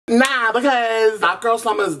because that girl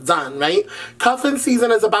summer's done, right? Cuffin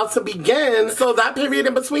season is about to begin, so that period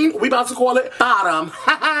in between, we about to call it bottom.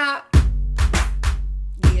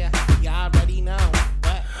 Yeah, y'all already know.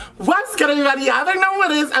 What's good, everybody? Y'all already know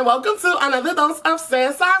what it is, and welcome to another dose of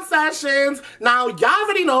Cessa sessions. Now, y'all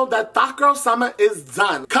already know that Thought Girl Summer is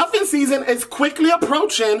done. Cuffin season is quickly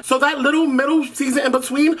approaching, so that little middle season in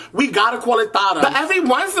between, we gotta call it bottom. But every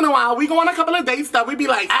once in a while, we go on a couple of dates that we be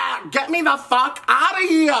like, get me the fuck out of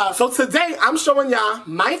here. So today, I'm showing y'all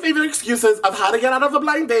my favorite excuses of how to get out of a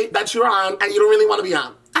blind date that you're on and you don't really want to be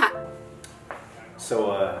on.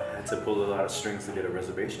 So, I had to pull a lot of strings to get a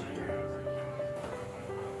reservation here.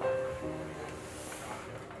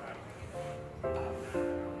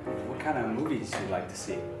 What kind of movies do you like to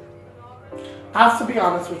see? I have to be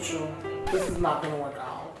honest with you, this is not gonna work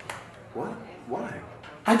out. What? Why?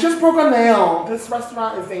 I just broke a nail. This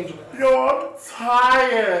restaurant is dangerous. Yo, I'm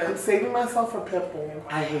tired. I'm saving myself for Pitbull.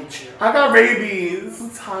 I hate you. I got rabies. I'm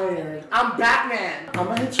tired. I'm Batman. I'm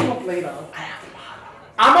gonna hit you up later. I have to bother.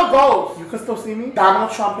 I'm a ghost. You can still see me?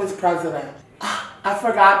 Donald Trump is president. I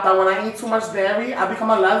forgot that when I eat too much dairy, I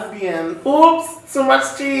become a lesbian. Oops, too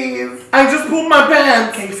much cheese. I just pooped my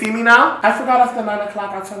pants. Can you see me now? I forgot after 9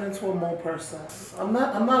 o'clock I turned into a mole person. I'm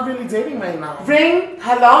not really dating right now. Ring,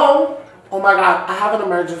 hello? Oh my God, I have an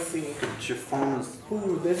emergency. It's your phone's...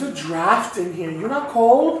 Ooh, there's a draft in here. You're not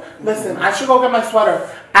cold? Listen, I should go get my sweater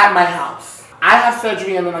at my house. I have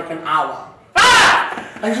surgery in like an hour.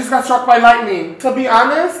 Ah! I just got struck by lightning. To be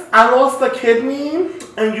honest, I lost a kidney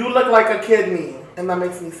and you look like a kidney. And that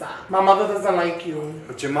makes me sad. My mother doesn't like you.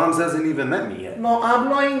 But your mom hasn't even met me yet. No,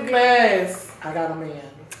 hablo inglés. I got a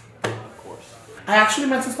man. Of course. I actually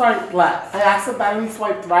meant to start left. I accidentally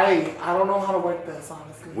swiped right. I don't know how to work this,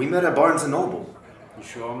 honestly. We met at Barnes & Noble. You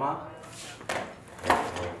sure, Ma?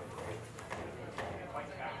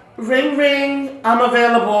 Ring, ring. I'm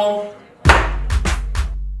available.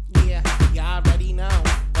 Yeah, y'all already know.